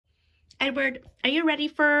Edward, are you ready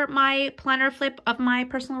for my planner flip of my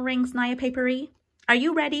personal rings, Naya Paperie? Are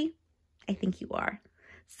you ready? I think you are.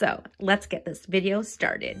 So let's get this video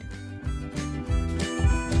started.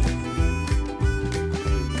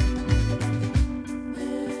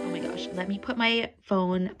 Oh my gosh, let me put my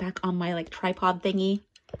phone back on my like tripod thingy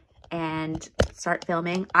and start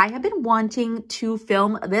filming. I have been wanting to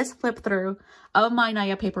film this flip through of my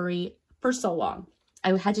Naya Paperie for so long.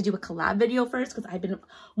 I had to do a collab video first because I've been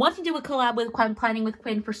wanting to do a collab with Planning with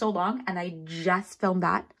Quinn for so long, and I just filmed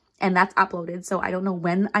that and that's uploaded. So I don't know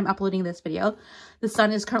when I'm uploading this video. The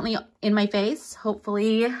sun is currently in my face.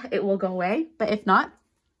 Hopefully it will go away, but if not,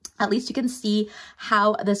 at least you can see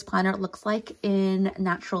how this planner looks like in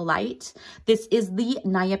natural light. This is the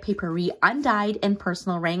Naya Paperie Undyed in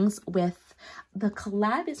personal rings with the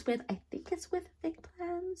collab is with, I think it's with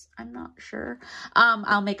Vic.Plans. I'm not sure.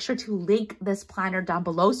 I'll make sure to link this planner down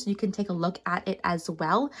below so you can take a look at it as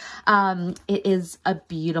well. It is a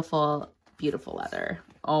beautiful, beautiful leather.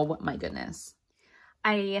 Oh my goodness.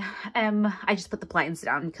 I just put the blinds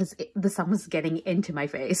down because the sun was getting into my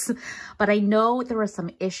face, but I know there were some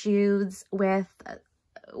issues with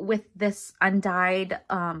this undyed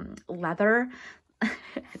leather.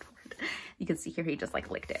 You can see here he just like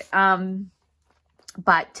licked it.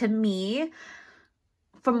 But to me,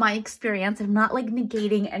 from my experience, I'm not like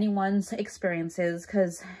negating anyone's experiences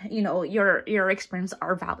because, you know, your experiences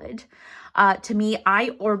are valid. To me,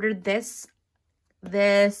 I ordered this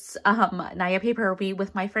Naya Paperie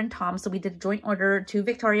with my friend Tom. So we did a joint order to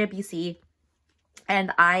Victoria, BC,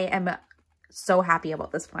 and I am so happy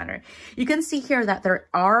about this planner. You can see here that there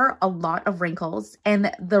are a lot of wrinkles,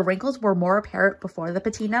 and the wrinkles were more apparent before the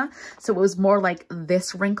patina. So it was more like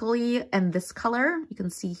this wrinkly and this color. You can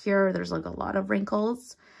see here, there's like a lot of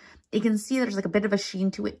wrinkles. You can see there's like a bit of a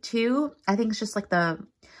sheen to it too. I think it's just like I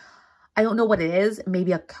don't know what it is,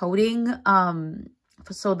 maybe a coating.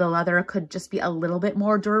 So the leather could just be a little bit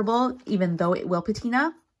more durable, even though it will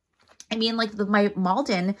patina. I mean, like my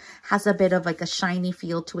Malden has a bit of like a shiny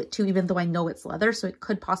feel to it too, even though I know it's leather. So it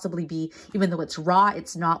could possibly be, even though it's raw,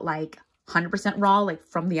 it's not like 100% raw, like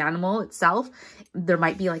from the animal itself. There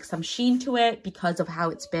might be like some sheen to it because of how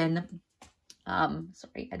it's been.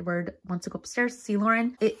 Sorry, Edward wants to go upstairs to see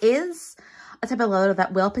Lauren. It is a type of leather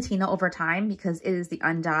that will patina over time because it is the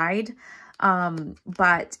undyed.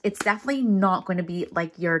 But it's definitely not going to be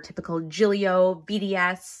like your typical Giglio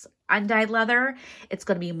BDS undyed leather. It's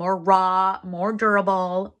going to be more raw, more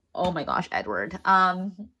durable. Oh my gosh, Edward. I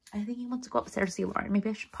think he wants to go upstairs to see Lauren. Maybe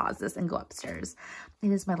I should pause this and go upstairs.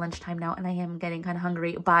 It is my lunchtime now and I am getting kind of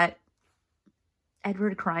hungry, but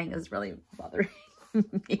Edward crying is really bothering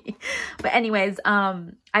me. But anyways,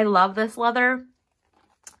 I love this leather.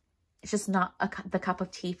 It's just not the cup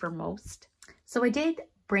of tea for most. So I did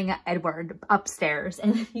bring Edward upstairs,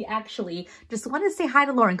 and he actually just wanted to say hi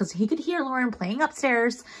to Lauren because he could hear Lauren playing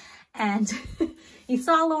upstairs, and he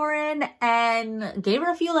saw Lauren and gave her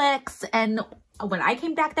a few licks. And when I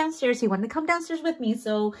came back downstairs, he wanted to come downstairs with me,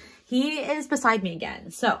 so he is beside me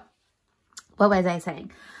again. So what was I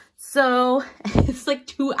saying? So it's like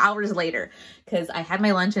 2 hours later because I had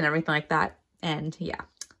my lunch and everything like that, and yeah,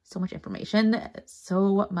 so much information,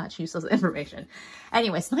 so much useless information.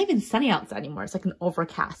 Anyway, it's not even sunny outside anymore. It's like an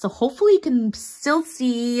overcast. So hopefully you can still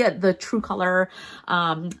see the true color.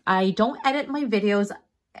 I don't edit my videos.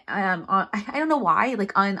 I don't know why,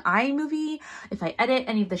 like on iMovie, if I edit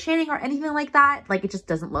any of the shading or anything like that, like it just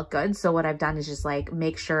doesn't look good. So what I've done is just like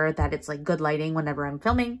make sure that it's like good lighting whenever I'm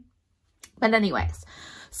filming. But anyways,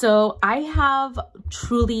 so I have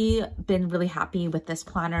truly been really happy with this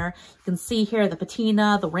planner. You can see here the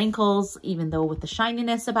patina, the wrinkles, even though with the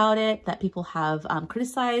shininess about it that people have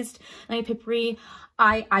criticized Naya Paperie,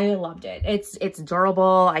 I loved it. It's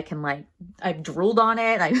durable. I've drooled on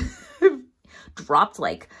it. I've dropped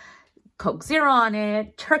like Coke Zero on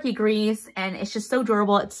it, turkey grease, and it's just so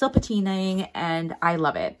durable. It's still patinaing and I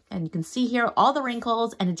love it. And you can see here all the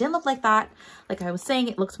wrinkles, and it didn't look like that. Like I was saying,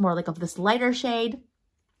 it looks more like of this lighter shade.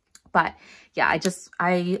 But yeah,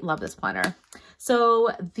 I love this planner. So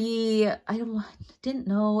I didn't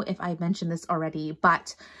know if I mentioned this already,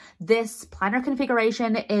 but this planner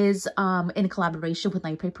configuration is in collaboration with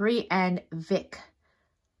Naya Paperie and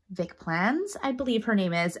Vic.Plans, I believe her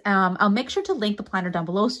name is. I'll make sure to link the planner down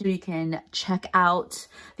below so you can check out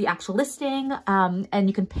the actual listing, and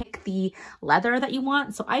you can pick the leather that you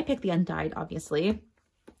want. So I picked the undyed, obviously.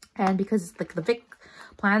 And because like the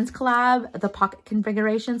Vic.Plans collab, the pocket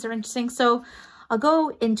configurations are interesting. So I'll go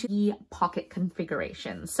into the pocket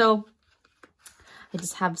configuration. So I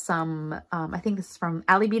just have some, I think this is from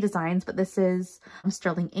Ali Designs, but this is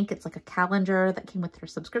SterlingInk. It's like a calendar that came with her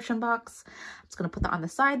subscription box. I'm just going to put that on the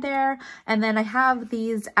side there. And then I have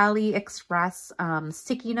these AliExpress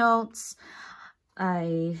sticky notes.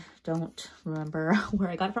 I don't remember where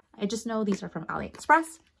I got it from. I just know these are from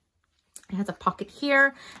AliExpress. It has a pocket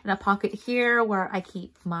here and a pocket here where I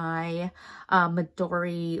keep my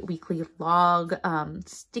Midori weekly log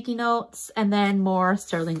sticky notes, and then more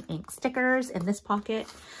SterlingInk stickers in this pocket.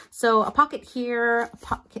 So a pocket here,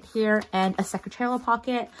 and a secretarial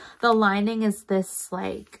pocket. The lining is this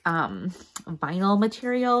like vinyl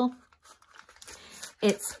material.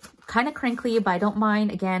 It's kind of crinkly, but I don't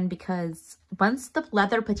mind, again, because once the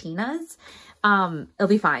leather patinas, it'll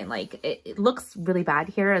be fine. Like it looks really bad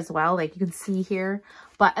here as well, like you can see here,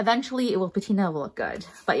 but eventually it will patina, will look good.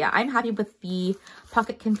 But yeah, I'm happy with the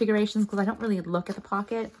pocket configurations because I don't really look at the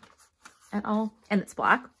pocket at all, and it's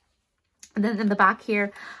black. And then in the back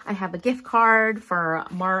here, I have a gift card for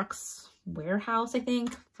Mark's Warehouse, I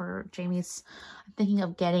think, for Jamie's. I'm thinking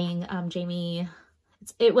of getting Jamie.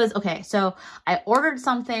 It was, okay, so I ordered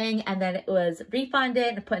something and then it was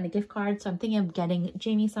refunded and put in a gift card. So I'm thinking of getting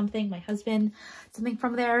Jamie something, my husband, something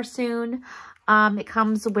from there soon. It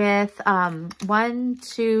comes with 1,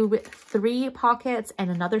 2, 3 pockets and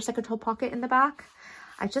another secretarial pocket in the back.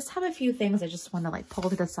 I just have a few things I just want to like pull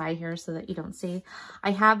to the side here so that you don't see.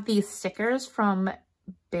 I have these stickers from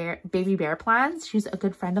Vic.Plans. She's a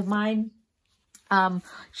good friend of mine.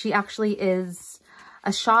 She actually is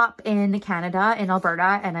a shop in Canada, in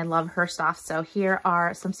Alberta, and I love her stuff. So here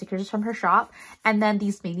are some stickers from her shop, and then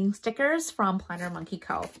these meeting stickers from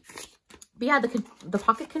Plannermonkeyco. But yeah, the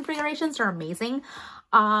pocket configurations are amazing.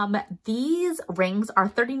 These rings are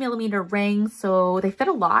 30mm rings, so they fit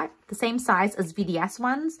a lot, the same size as VDS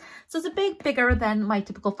ones. So it's a bigger than my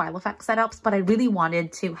typical Filofax setups, but I really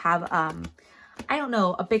wanted to have, I don't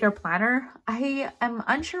know, a bigger planner. I am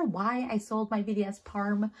unsure why I sold my VDS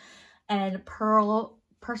Parm and Pearl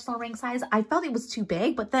personal ring size. I felt it was too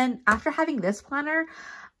big, but then after having this planner,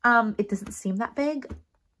 it doesn't seem that big.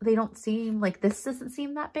 They don't seem like, this doesn't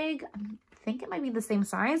seem that big. I think it might be the same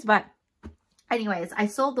size, but anyways, I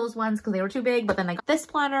sold those ones because they were too big, but then I got this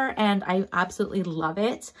planner and I absolutely love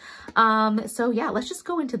it. So yeah, let's just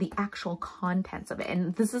go into the actual contents of it.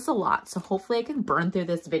 And this is a lot, so hopefully I can burn through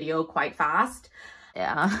this video quite fast.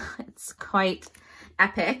 Yeah, it's quite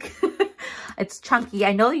epic. It's chunky.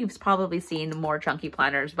 I know you've probably seen more chunky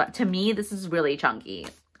planners, but to me, this is really chunky.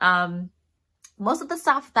 Most of the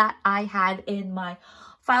stuff that I had in my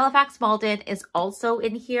Filofax molded is also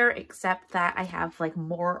in here, except that I have like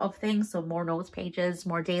more of things. So more notes pages,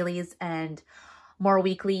 more dailies, and more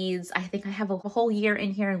weeklies. I think I have a whole year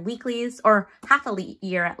in here in weeklies, or half a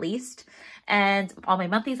year at least. And all my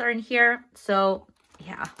monthlies are in here. So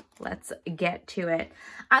yeah, let's get to it.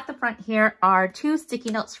 At the front here are 2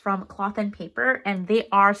 sticky notes from Cloth and Paper, and they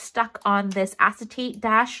are stuck on this acetate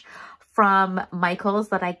dash from Michael's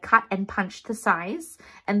that I cut and punched to size.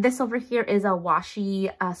 And this over here is a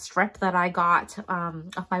washi strip that I got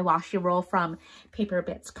of my washi roll from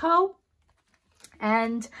PaperBitsCo.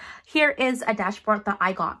 And here is a dashboard that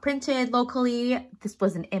I got printed locally. This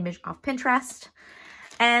was an image off Pinterest.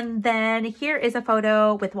 And then here is a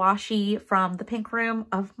photo with washi from the pink room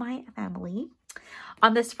of my family.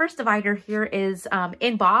 On this first divider here is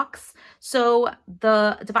inbox. So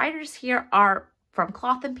the dividers here are from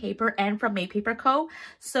Cloth and Paper and from MayPaperCo.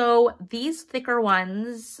 So these thicker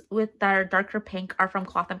ones with their darker pink are from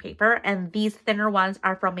Cloth and Paper, and these thinner ones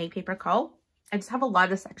are from MayPaperCo. I just have a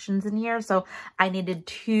lot of sections in here, so I needed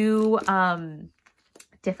 2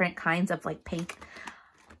 different kinds of like pink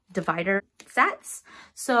divider sets.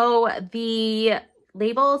 So the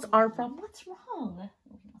labels are from, what's wrong?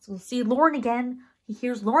 So we'll see Lauren again. He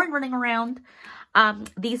hears Lauren running around.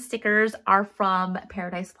 These stickers are from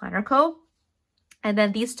Paradise Planner Co. And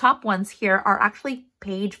then these top ones here are actually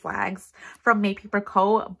page flags from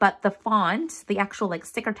MayPaperCo, but the font, the actual like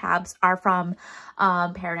sticker tabs, are from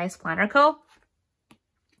Paradise Planner Co.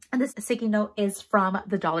 And this sticky note is from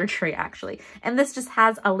the Dollar Tree, actually. And this just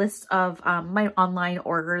has a list of my online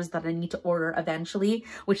orders that I need to order eventually,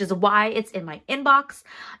 which is why it's in my inbox.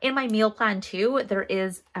 In my meal plan too, there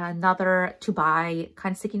is another to buy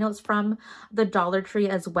kind of sticky notes from the Dollar Tree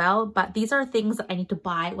as well. But these are things that I need to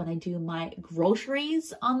buy when I do my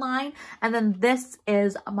groceries online. And then this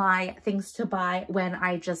is my things to buy when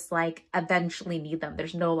I just like eventually need them.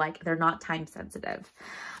 There's no like, they're not time sensitive.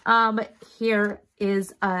 Here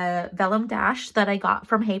is a vellum dash that I got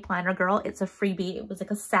from HeyPlannerGirl. It's a freebie. It was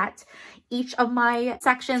like a set. Each of my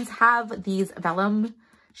sections have these vellum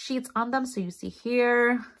sheets on them. So you see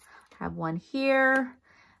here, I have one here,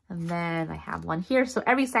 And then I have one here. So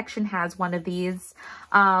every section has one of these.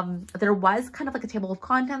 There was kind of like a table of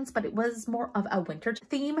contents, but it was more of a winter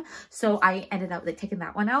theme. So I ended up like taking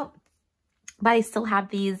that one out. But I still have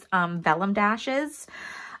these vellum dashes.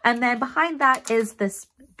 And then behind that is this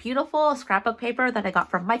beautiful scrapbook paper that I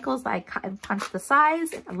got from Michael's that I cut and punched the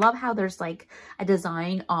size. I love how there's like a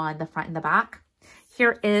design on the front and the back.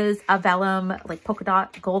 Here is a vellum like polka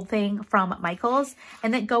dot gold thing from Michael's,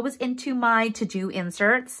 and it goes into my to-do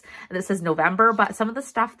inserts. This is November, but some of the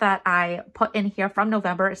stuff that I put in here from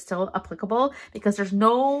November is still applicable because there's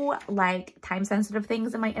no like time sensitive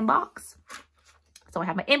things in my inbox. So I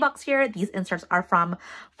have my inbox here. These inserts are from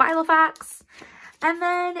Filofax. And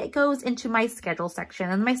then it goes into my schedule section.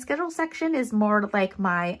 And my schedule section is more like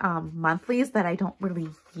my monthlies that I don't really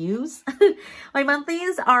use. My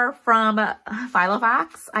monthlies are from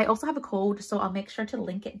Filofax. I also have a code, so I'll make sure to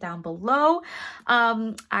link it down below.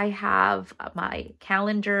 I have my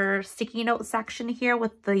calendar sticky note section here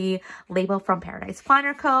with the label from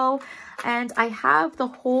PaperBitsCo. And I have the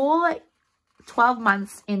whole 12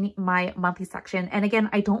 months in my monthly section. And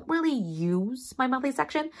again, I don't really use my monthly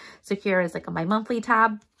section. So here is like my monthly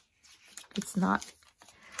tab. It's not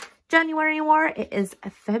January anymore. It is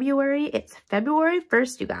February. It's February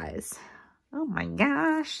 1st, you guys. Oh my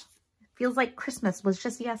gosh. It feels like Christmas was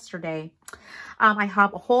just yesterday. I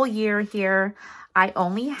have a whole year here. I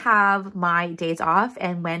only have my days off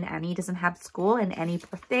and when Annie doesn't have school and any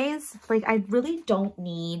birthdays. Like I really don't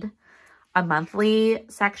need a monthly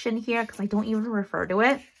section here because I don't even refer to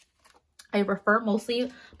it. I refer mostly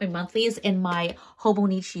my monthlies in my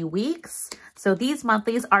Hobonichi weeks. So these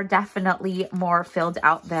monthlies are definitely more filled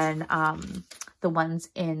out than the ones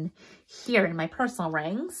in here in my personal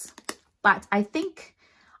rings. But I think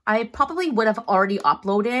I probably would have already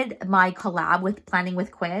uploaded my collab with Planning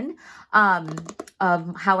with Quinn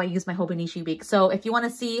of how I use my Hobonichi week. So if you want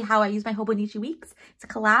to see how I use my Hobonichi weeks, it's a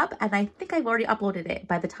collab. And I think I've already uploaded it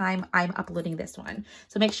by the time I'm uploading this one.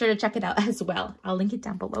 So make sure to check it out as well. I'll link it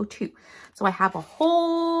down below too. So I have a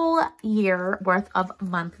whole year worth of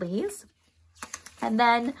monthlies. And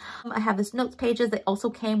then I have this notes pages that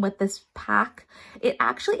also came with this pack. It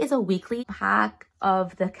actually is a weekly pack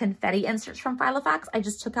of the confetti inserts from Filofax. I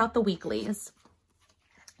just took out the weeklies.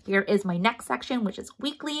 Here is my next section, which is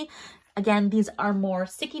weekly. Again, these are more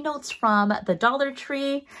sticky notes from the Dollar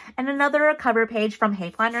Tree and another cover page from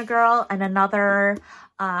HeyPlannerGirl and another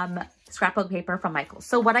scrapbook paper from Michael.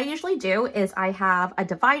 So what I usually do is I have a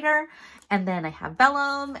divider and then I have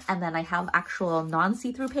vellum and then I have actual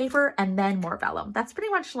non-see-through paper and then more vellum. That's pretty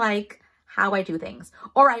much like how I do things.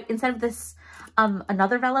 Or instead of this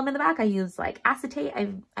another vellum in the back, I use like acetate.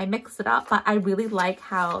 I mix it up, but I really like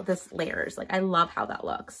how this layers. Like I love how that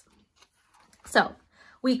looks. So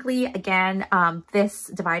weekly, again, this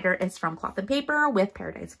divider is from Cloth and Paper with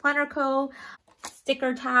PaperBitsCo,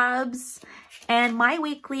 sticker tabs, and my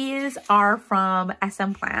weeklies are from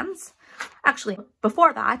SMPlans. Actually,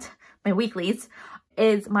 before that, my weeklies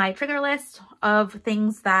is my trigger list of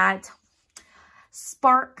things that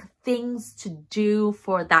spark things to do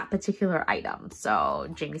for that particular item. So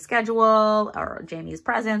Jamie's schedule or Jamie's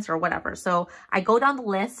presents or whatever. So I go down the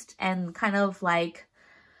list and kind of like,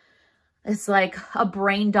 it's like a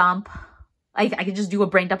brain dump. I can just do a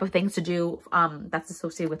brain dump of things to do that's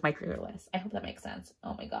associated with my trigger list. I hope that makes sense.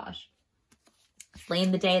 Oh my gosh. It's late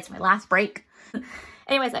in the day. It's my last break.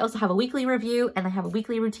 Anyways, I also have a weekly review and I have a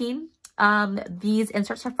weekly routine. These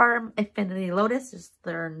inserts are from Infinity Lotus, just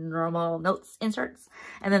their normal notes inserts.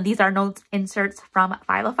 And then these are notes inserts from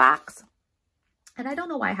Filofax. And I don't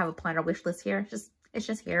know why I have a planner wish list here. It's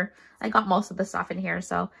just here. I got most of the stuff in here,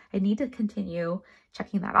 so I need to continue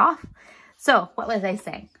checking that off. So what was I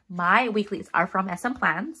saying? My weeklies are from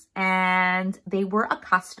SMPlans and they were a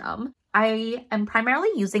custom. I am primarily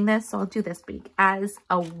using this, so I'll do this week, as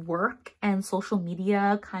a work and social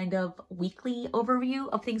media kind of weekly overview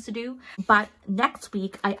of things to do. But next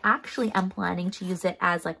week, I actually am planning to use it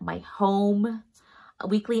as like my home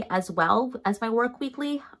weekly as well as my work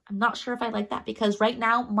weekly. I'm not sure if I like that because right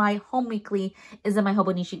now my home weekly is in my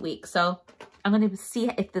Hobonichi week. So I'm going to see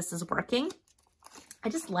if this is working. I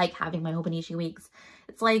just like having my Hobonichi weeks.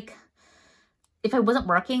 It's like, if I wasn't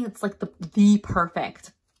working, it's like the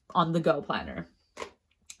perfect on-the-go planner.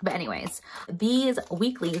 But anyways, these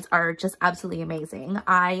weeklies are just absolutely amazing.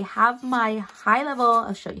 I have my high level,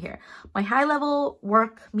 I'll show you here, my high level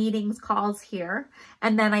work meetings calls here.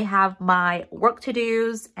 And then I have my work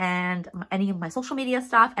to-dos and any of my social media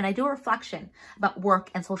stuff. And I do a reflection about work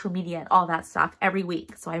and social media and all that stuff every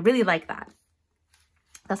week. So I really like that.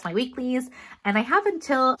 That's my weeklies. And I have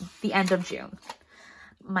until the end of June.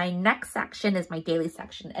 my next section is my daily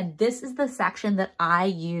section. And this is the section that I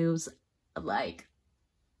use like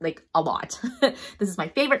a lot. This is my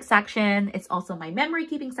favorite section. It's also my memory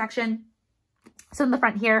keeping section. So in the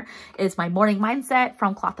front here is my morning mindset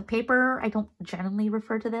from Cloth of Paper. I don't generally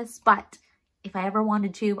refer to this, but if I ever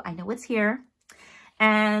wanted to, I know it's here.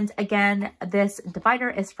 And again, this divider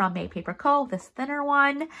is from MayPaperCo, this thinner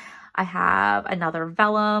one. I have another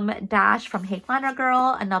vellum dash from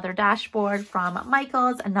HeyPlannerGirl, another dashboard from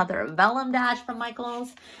Michaels, another vellum dash from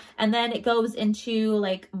Michaels. And then it goes into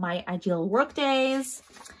like my ideal work days,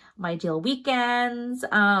 my ideal weekends,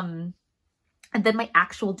 and then my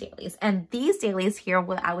actual dailies. And these dailies here,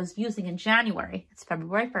 what I was using in January, it's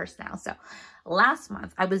February 1st now. So last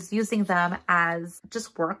month I was using them as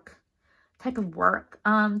just type of work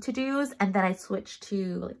to-dos, and then I switched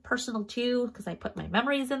to like personal too because I put my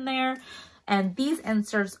memories in there. And these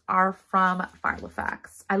inserts are from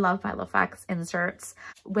Filofax. I love Filofax inserts.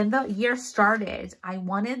 When the year started, I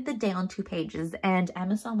wanted the day on 2 pages and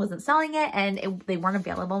Amazon wasn't selling it, and they weren't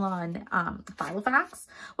available on Filofax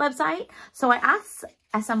website. So I asked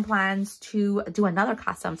SMPlans to do another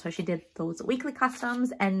custom. So she did those weekly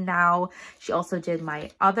customs, and now she also did my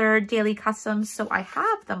other daily customs. So I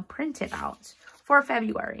have them printed out for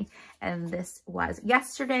February. And this was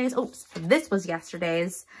yesterday's. Oops, this was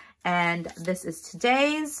yesterday's. And this is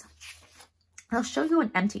today's. I'll show you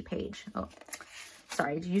an empty page. Oh,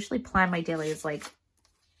 sorry. I usually plan my dailies like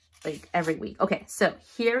every week. Okay, so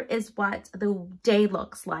here is what the day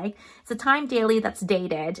looks like. It's a time daily that's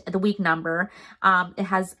dated, the week number. It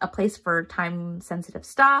has a place for time sensitive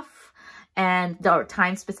stuff and the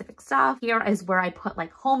time specific stuff. Here is where I put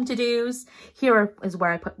like home to-dos. Here is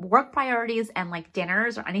where I put work priorities and like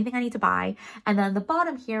dinners or anything I need to buy. And then the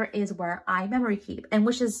bottom here is where I memory keep, and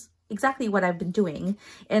which is exactly what I've been doing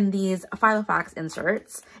in these Filofax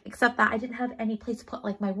inserts, except that I didn't have any place to put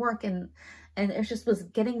like my work, and it just was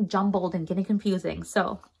getting jumbled and getting confusing.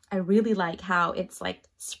 So I really like how it's like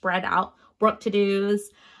spread out, work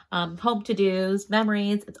to-dos, home to-dos,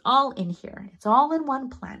 memories. It's all in here. It's all in one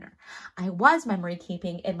planner. I was memory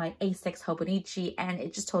keeping in my A6 Hobonichi, and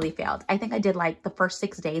it just totally failed. I think I did like the first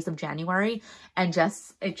 6 days of January, and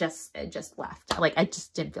it just left. Like I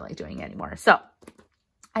just didn't feel like doing it anymore. So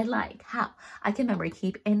I like how I can memory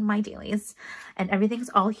keep in my dailies, and everything's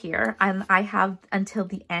all here. And I have until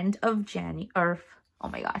the end of oh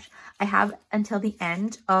my gosh, I have until the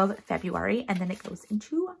end of February, and then it goes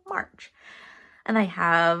into March. And I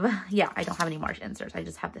have, yeah, I don't have any March inserts. I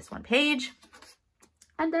just have this one page.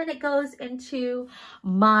 And then it goes into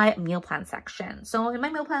my meal plan section. So in my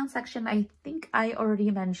meal plan section, I think I already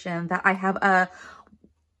mentioned that I have a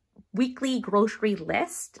weekly grocery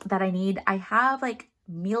list that I need. I have like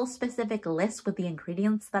meal specific lists with the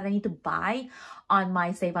ingredients that I need to buy on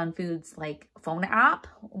my Save on Foods like phone app,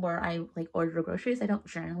 where I like order groceries. I don't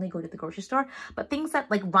generally go to the grocery store, but things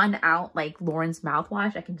that like run out, like Lauren's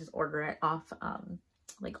mouthwash, I can just order it off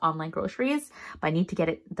like online groceries. But I need to get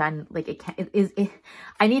it done like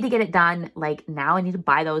I need to get it done like now. I need to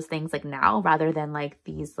buy those things like now rather than like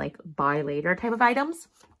these like buy later type of items.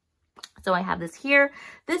 So I have this here.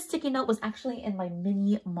 This sticky note was actually in my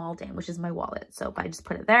mini Malden, which is my wallet. So I just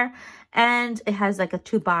put it there, and it has like a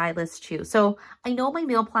to buy list too. So I know my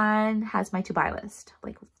meal plan has my to buy list,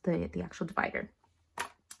 like the actual divider.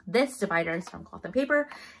 This divider is from Cloth and Paper.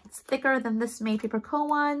 It's thicker than this MayPaperCo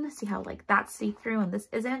one. See how like that's see-through and this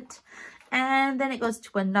isn't. And then it goes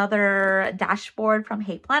to another dashboard from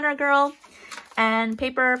HeyPlannerGirl, and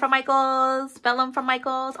paper from Michaels, vellum from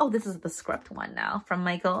Michaels. Oh, this is the script one now from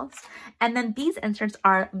Michaels. And then these inserts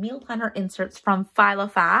are meal planner inserts from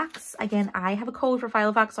Filofax. Again, I have a code for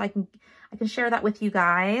Filofax, so I can share that with you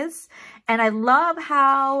guys. And I love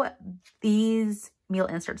how these meal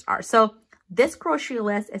inserts are. So this grocery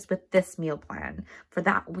list is with this meal plan for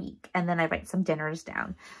that week. And then I write some dinners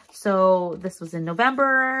down. So this was in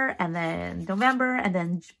November, and then November, and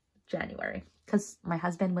then January. Because my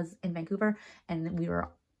husband was in Vancouver, and we were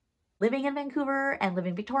living in Vancouver and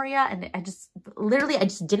living in Victoria. And I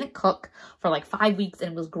just didn't cook for like 5 weeks,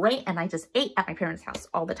 and it was great. And I just ate at my parents' house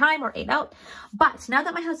all the time, or ate out. But now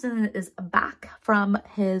that my husband is back from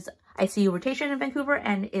his ICU rotation in Vancouver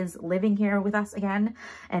and is living here with us again,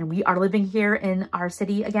 and we are living here in our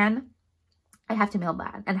city again, I have to meal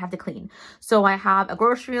plan and have to clean. So I have a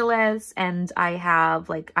grocery list, and I have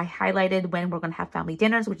like, I highlighted when we're going to have family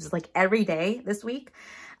dinners, which is like every day this week.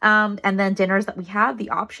 And then dinners that we have, the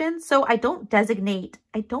options. So I don't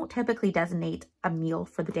typically designate a meal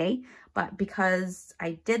for the day, but because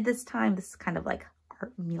I did this time, this is kind of like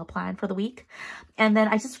her meal plan for the week. And then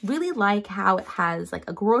I just really like how it has like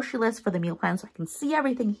a grocery list for the meal plan, so I can see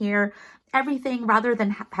everything here, everything, rather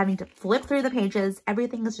than having to flip through the pages.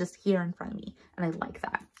 Everything is just here in front of me, and I like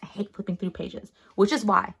that. I hate flipping through pages, which is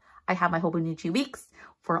why I have my Hobonichi weeks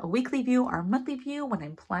for a weekly view or a monthly view when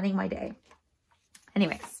I'm planning my day.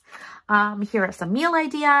 Anyways, here are some meal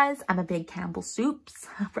ideas. I'm a big Campbell Soups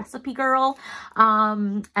recipe girl.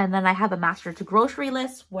 And then I have a master to grocery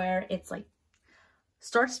list where it's like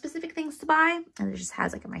store specific things to buy. And it just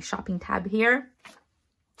has like my shopping tab here.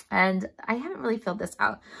 And I haven't really filled this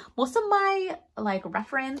out. Most of my like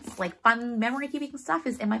reference, like fun memory keeping stuff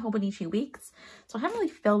is in my Hobonichi weeks. So I haven't really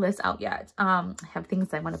filled this out yet. I have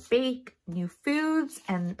things I want to bake, new foods.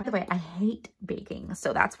 And by the way, I hate baking.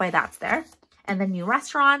 So that's why that's there. And then new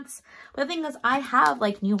restaurants. But the thing is, I have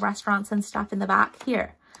like new restaurants and stuff in the back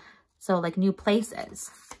here. So like new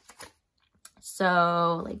places.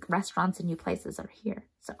 So like restaurants and new places are here.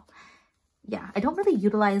 So yeah, I don't really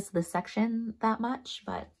utilize this section that much,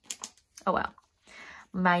 but oh well.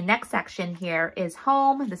 My next section here is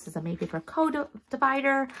home. This is a MayPaperCo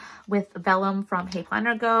divider with vellum from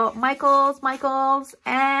HeyPlannerGirl, Michaels,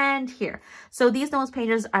 and here. So these notes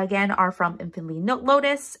pages, again, are from Infinitely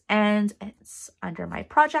Lotus, and it's under my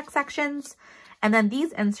project sections. And then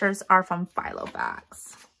these inserts are from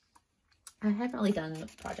Filofax. I haven't really done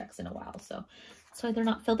projects in a while, so they're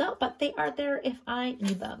not filled out, but they are there if I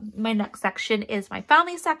need them. My next section is my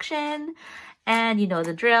family section. And you know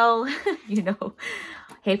the drill, you know,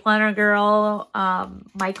 HeyPlannerGirl,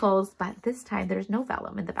 Michaels, but this time there's no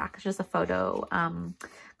vellum in the back. It's just a photo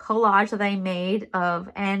collage that I made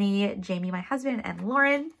of Annie, Jamie, my husband, and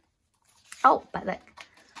Lauren. Oh, but like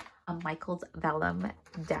a Michaels vellum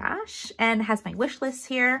dash, and has my wish list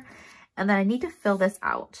here. And then I need to fill this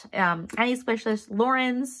out. Annie's wish list,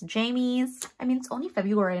 Lauren's, Jamie's. I mean, it's only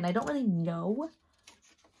February and I don't really know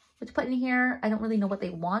what to put in here. I don't really know what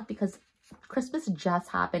they want because Christmas just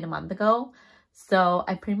happened a month ago. So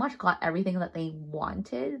I pretty much got everything that they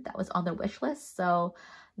wanted that was on their wish list. So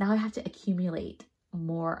now I have to accumulate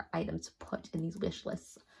more items to put in these wish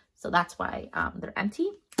lists. So that's why they're empty.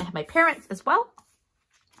 I have my parents as well.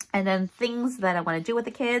 And then things that I want to do with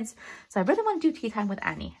the kids. So I really want to do tea time with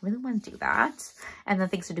Annie. I really want to do that. And then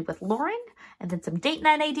things to do with Lauren. And then some date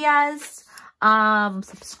night ideas. Some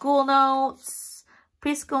school notes,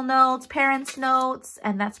 preschool notes, parents notes.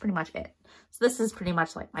 And that's pretty much it. So this is pretty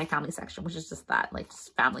much like my family section, which is just that, like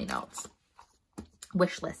just family notes,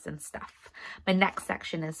 wish lists and stuff. My next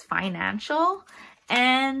section is financial.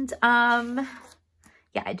 And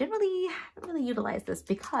yeah, I didn't really utilize this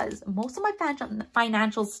because most of my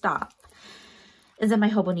financial stuff is in my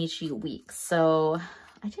Hobonichi weeks. So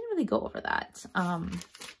I didn't really go over that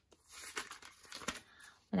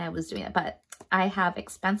when I was doing it. But I have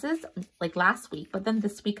expenses like last week, but then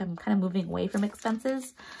this week I'm kind of moving away from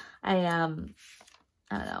expenses. I don't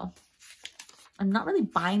know. I'm not really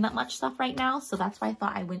buying that much stuff right now. So that's why I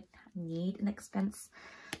thought I wouldn't need an expense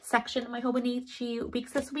section in my Hobonichi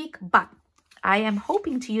weeks this week. But I am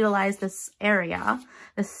hoping to utilize this area,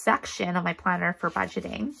 this section of my planner for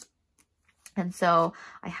budgeting. And so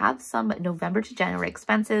I have some November to January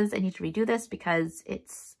expenses. I need to redo this because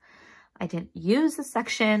I didn't use this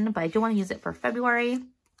section, but I do want to use it for February.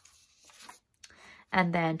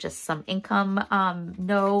 And then just some income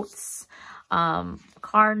notes,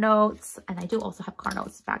 car notes. And I do also have car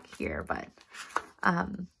notes back here, but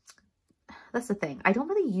that's the thing. I don't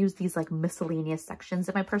really use these like miscellaneous sections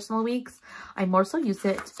in my personal weeks. I more so use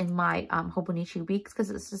it in my Hobonichi weeks because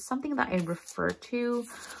this is something that I refer to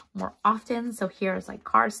more often. So here's like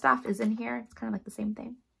car stuff is in here. It's kind of like the same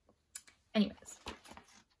thing. Anyways.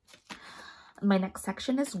 My next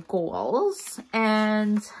section is goals,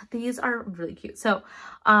 and these are really cute. So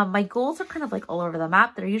my goals are kind of like all over the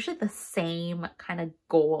map. They're usually the same kind of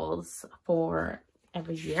goals for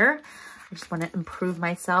every year. I just want to improve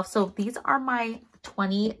myself. So these are my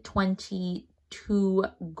 2022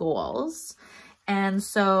 goals. And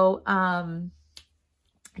so I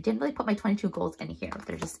didn't really put my 22 goals in here.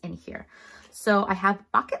 They're just in here. So I have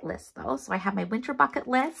bucket lists though. So I have my winter bucket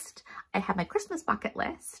list. I have my Christmas bucket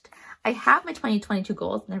list. I have my 2022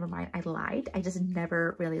 goals. Never mind, I lied. I just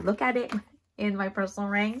never really look at it in my personal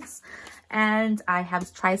ranks. And I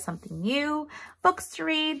have tried something new. Books to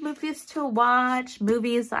read, movies to watch,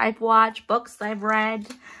 movies I've watched, books I've read,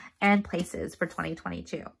 and places for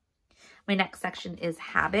 2022. My next section is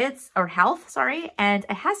habits or health, sorry. And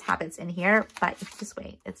it has habits in here, but just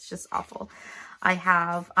wait, it's just awful. I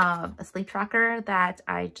have a sleep tracker that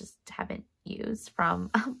I just haven't used from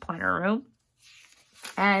Planner Room.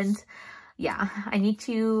 And yeah, I need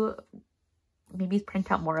to maybe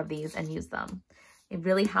print out more of these and use them It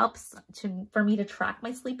really helps for me to track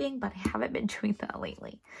my sleeping, but I haven't been doing that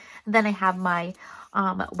lately. And then I have my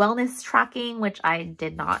wellness tracking, which I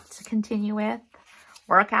did not continue with.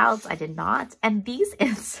 Workouts, I did not. And these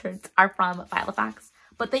inserts are from Filofax,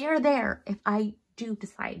 but they are there if I do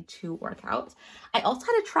decide to work out. I also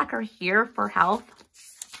had a tracker here for health,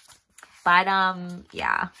 but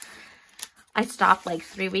yeah, I stopped like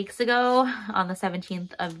 3 weeks ago on the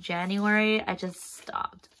 17th of January. I just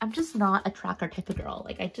stopped. I'm just not a tracker type of girl.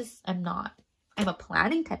 Like I'm not. I'm a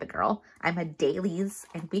planning type of girl. I'm a dailies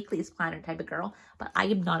and weeklies planner type of girl, but I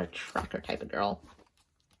am not a tracker type of girl.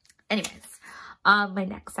 Anyways, my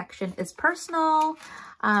next section is personal,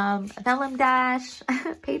 vellum dash,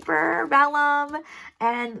 paper, vellum,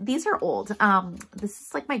 and these are old. This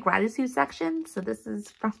is like my gratitude section. So this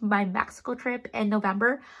is from my Mexico trip in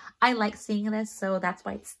November. I like seeing this, so that's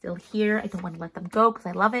why it's still here. I don't want to let them go because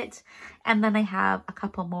I love it. And then I have a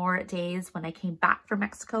couple more days when I came back from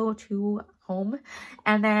Mexico to home.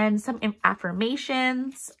 And then some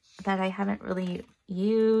affirmations that I haven't really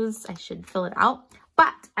used. I should fill it out.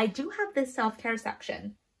 But I do have this self-care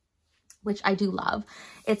section, which I do love.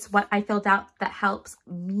 It's what I filled out that helps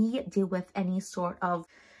me deal with any sort of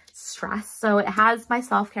stress. So it has my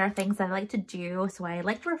self-care things that I like to do. So I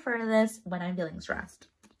like to refer to this when I'm feeling stressed.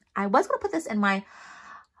 I was going to put this in my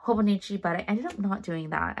Hobonichi, but I ended up not doing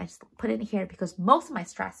that. I just put it in here because most of my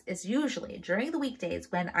stress is usually during the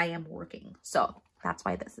weekdays when I am working. So that's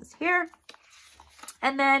why this is here.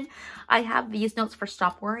 And then I have these notes for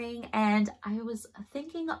stop worrying. And I was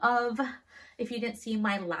thinking of, if you didn't see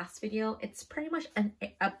my last video, it's pretty much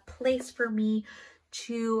a place for me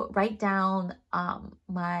to write down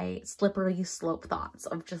my slippery slope thoughts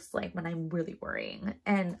of just like when I'm really worrying.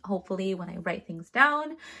 And hopefully when I write things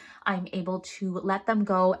down, I'm able to let them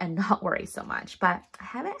go and not worry so much. But I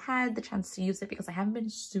haven't had the chance to use it because I haven't been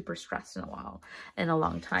super stressed in a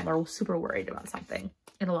long time, or super worried about something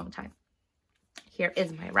in a long time. Here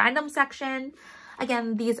is my random section.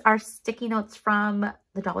 Again, these are sticky notes from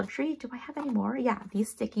the Dollar Tree. Do I have any more? Yeah, these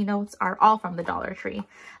sticky notes are all from the Dollar Tree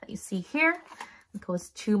that you see here. It goes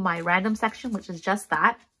to my random section, which is just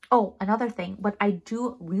that. Oh, another thing, what I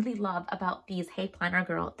do really love about these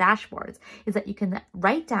HeyPlannerGirl dashboards is that you can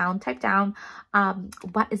type down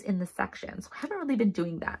what is in the section. So I haven't really been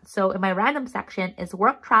doing that. So in my random section is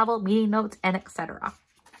work, travel, meeting notes, and etc.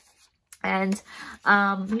 And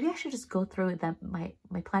maybe I should just go through my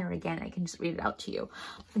planner again. I can just read it out to you.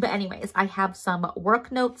 But anyways, I have some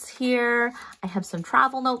work notes here. I have some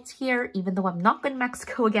travel notes here, even though I'm not been in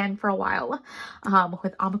Mexico again for a while,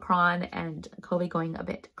 with Omicron and COVID going a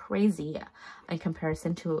bit crazy in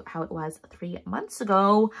comparison to how it was 3 months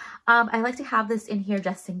ago. I like to have this in here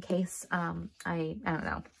just in case, I don't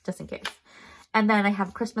know, just in case. And then I have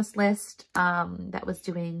a Christmas list that was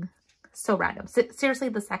doing so random. Seriously,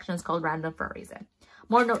 this section is called random for a reason.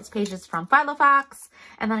 More notes pages from Filofax.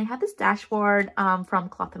 And then I have this dashboard from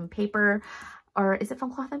Cloth and Paper. Or is it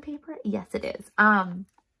from Cloth and Paper? Yes, it is.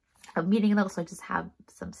 A meeting notes. So I just have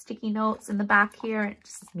some sticky notes in the back here. It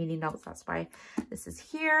just is meeting notes. That's why this is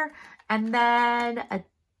here. And then a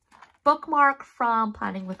bookmark from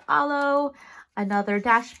Planningwithalo. Another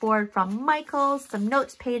dashboard from Michael's, some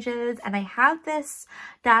notes pages, and I have this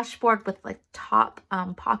dashboard with like top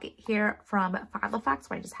pocket here from Filofax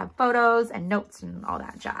where I just have photos and notes and all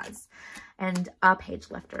that jazz, and a page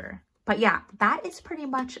lifter. But yeah, that is pretty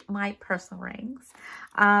much my personal rings.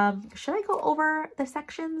 Should I go over the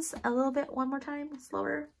sections a little bit one more time?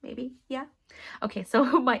 Slower, maybe? Yeah. Okay, so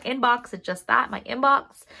my inbox is just that, my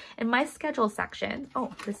inbox. And my schedule section,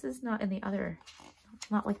 oh, this is not in the other,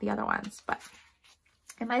 not like the other ones, but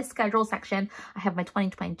in my schedule section, I have my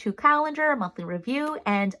 2022 calendar, monthly review,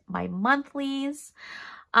 and my monthlies.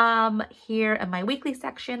 Here in my weekly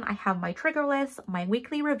section, I have my trigger list, my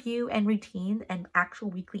weekly review and routine, and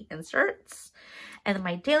actual weekly inserts. And in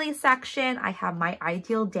my daily section, I have my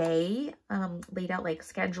ideal day, laid out like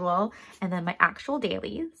schedule, and then my actual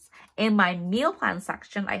dailies. In my meal plan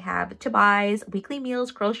section, I have to buys, weekly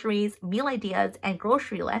meals, groceries, meal ideas, and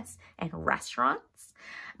grocery lists, and restaurants.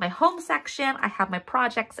 My home section, I have my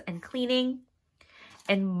projects and cleaning.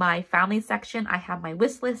 In my family section, I have my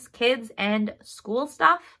wish list, kids, and school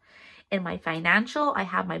stuff. In my financial, I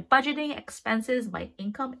have my budgeting, expenses, my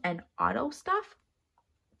income, and auto stuff.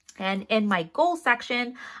 And in my goals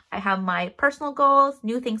section, I have my personal goals,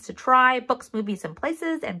 new things to try, books, movies, and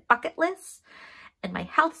places, and bucket lists. In my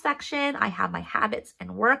health section, I have my habits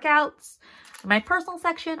and workouts. In my personal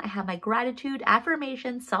section, I have my gratitude,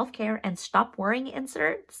 affirmation, self-care, and stop worrying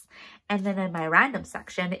inserts. And then in my random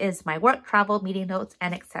section is my work, travel, meeting notes,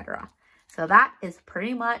 and etc. So that is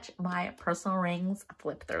pretty much my personal rings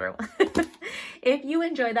flip through. if you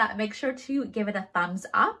enjoyed that, make sure to give it a thumbs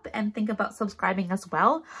up and think about subscribing as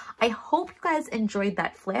well. I hope you guys enjoyed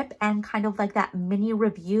that flip and kind of like that mini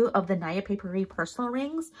review of the Naya Paperie personal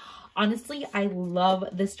rings. Honestly, I love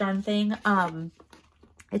this darn thing.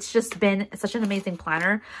 It's just been such an amazing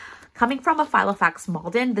planner. Coming from a Filofax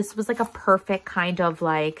Malden, this was like a perfect kind of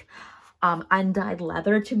like undyed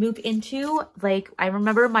leather to move into. Like, I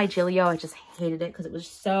remember my Gilio, I just hated it because it was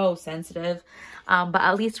so sensitive. But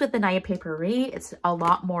at least with the Naya Paperie, it's a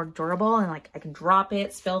lot more durable, and like I can drop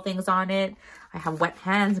it, spill things on it. I have wet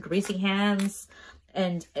hands, greasy hands,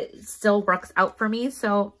 and it still works out for me.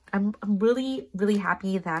 So I'm really, really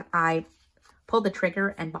happy that I pulled the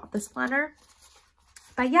trigger and bought this planner.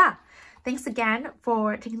 But yeah, thanks again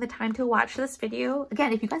for taking the time to watch this video.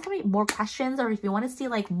 Again, if you guys have any more questions, or if you want to see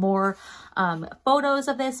like more photos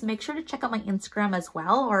of this, make sure to check out my Instagram as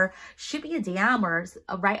well, or shoot me a DM, or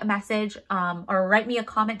write a message, or write me a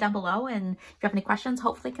comment down below. And if you have any questions,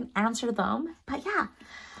 hopefully I can answer them. But yeah,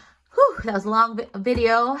 whew, that was a long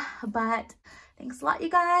video, but thanks a lot, you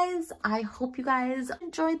guys. I hope you guys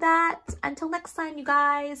enjoyed that. Until next time, you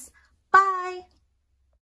guys. Bye.